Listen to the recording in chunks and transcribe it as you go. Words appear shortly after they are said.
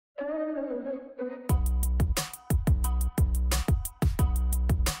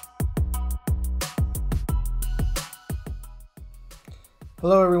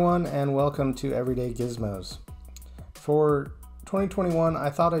Hello everyone and welcome to Everyday Gizmos. For 2021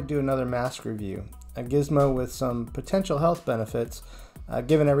 I thought I'd do another mask review, a gizmo with some potential health benefits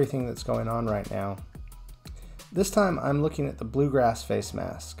given everything that's going on right now. This time I'm looking at the bluegrass face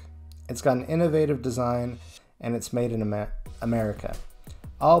mask. It's got an innovative design and it's made in America.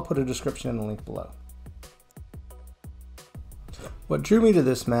 I'll put a description and a link below. What drew me to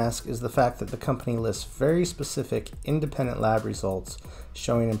this mask is the fact that the company lists very specific independent lab results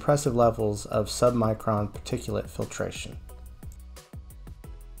showing impressive levels of submicron particulate filtration.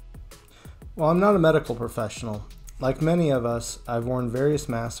 While I'm not a medical professional, like many of us, I've worn various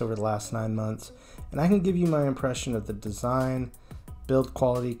masks over the last 9 months, and I can give you my impression of the design, build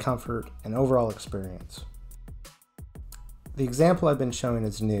quality, comfort, and overall experience. The example I've been showing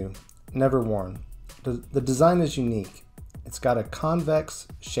is new, never worn. The design is unique. It's got a convex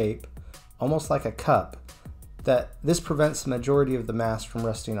shape, almost like a cup, that this prevents the majority of the mask from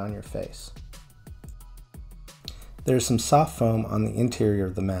resting on your face. There's some soft foam on the interior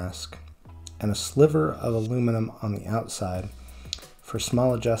of the mask and a sliver of aluminum on the outside for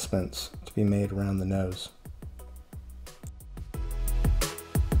small adjustments to be made around the nose.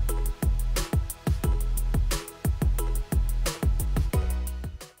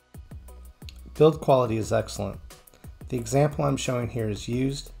 Build quality is excellent. The example I'm showing here is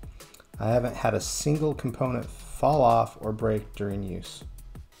used. I haven't had a single component fall off or break during use.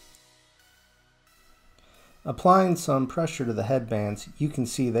 Applying some pressure to the headbands, you can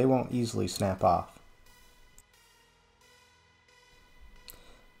see they won't easily snap off.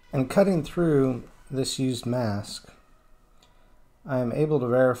 And cutting through this used mask, I am able to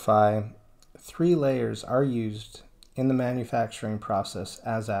verify 3 layers are used in the manufacturing process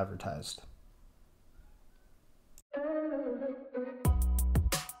as advertised.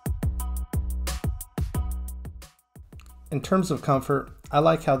 In terms of comfort, I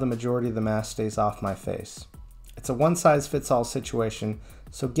like how the majority of the mask stays off my face. It's a one-size-fits-all situation,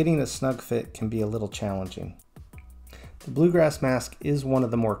 so getting a snug fit can be a little challenging. The bluegrass mask is one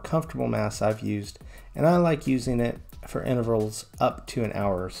of the more comfortable masks I've used, and I like using it for intervals up to an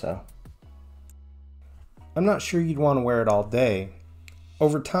hour or so. I'm not sure you'd want to wear it all day.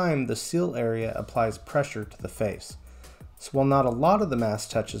 Over time, the seal area applies pressure to the face, so while not a lot of the mask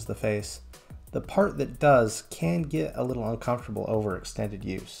touches the face, the part that does can get a little uncomfortable over extended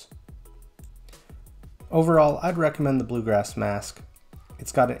use. Overall, I'd recommend the bluegrass mask.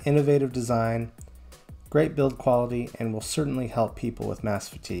 It's got an innovative design, great build quality, and will certainly help people with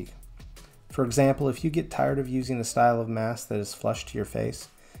mask fatigue. For example, if you get tired of using a style of mask that is flush to your face,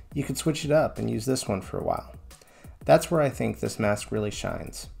 you could switch it up and use this one for a while. That's where I think this mask really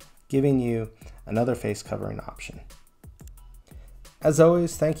shines, giving you another face covering option. As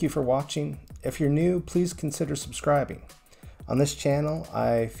always, thank you for watching. If you're new, please consider subscribing. On this channel,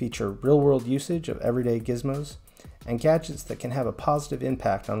 I feature real-world usage of everyday gizmos and gadgets that can have a positive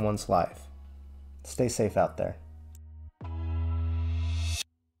impact on one's life. Stay safe out there.